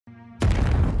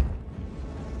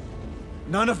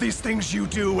None of these things you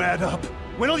do add up.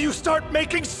 When'll you start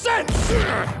making sense?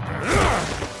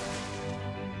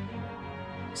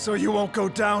 So you won't go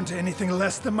down to anything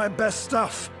less than my best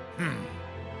stuff.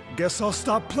 Guess I'll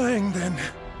stop playing then.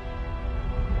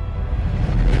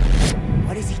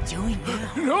 What is he doing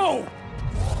now? No!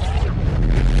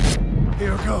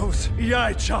 Here goes.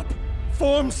 Yai Chop.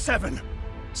 Form 7.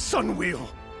 Sunwheel.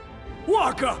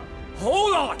 Waka!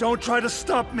 Hold on! Don't try to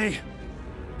stop me.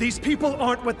 These people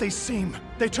aren't what they seem.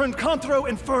 They turned Conthro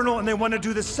infernal and they want to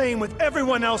do the same with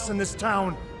everyone else in this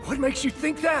town. What makes you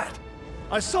think that?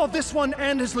 I saw this one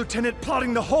and his lieutenant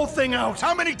plotting the whole thing out.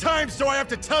 How many times do I have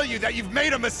to tell you that you've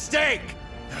made a mistake?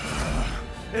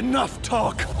 Enough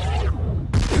talk.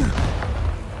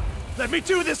 Let me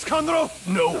do this, Conthro!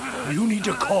 No, you need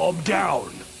to calm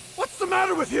down. What's the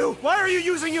matter with you? Why are you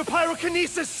using your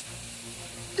pyrokinesis?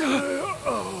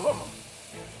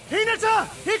 Hinata!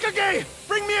 Hikage!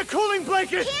 Bring me a cooling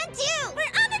blanket! Can't do!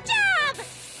 We're on the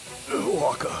job!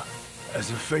 Waka, as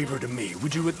a favor to me,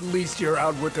 would you at least hear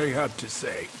out what they have to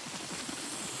say?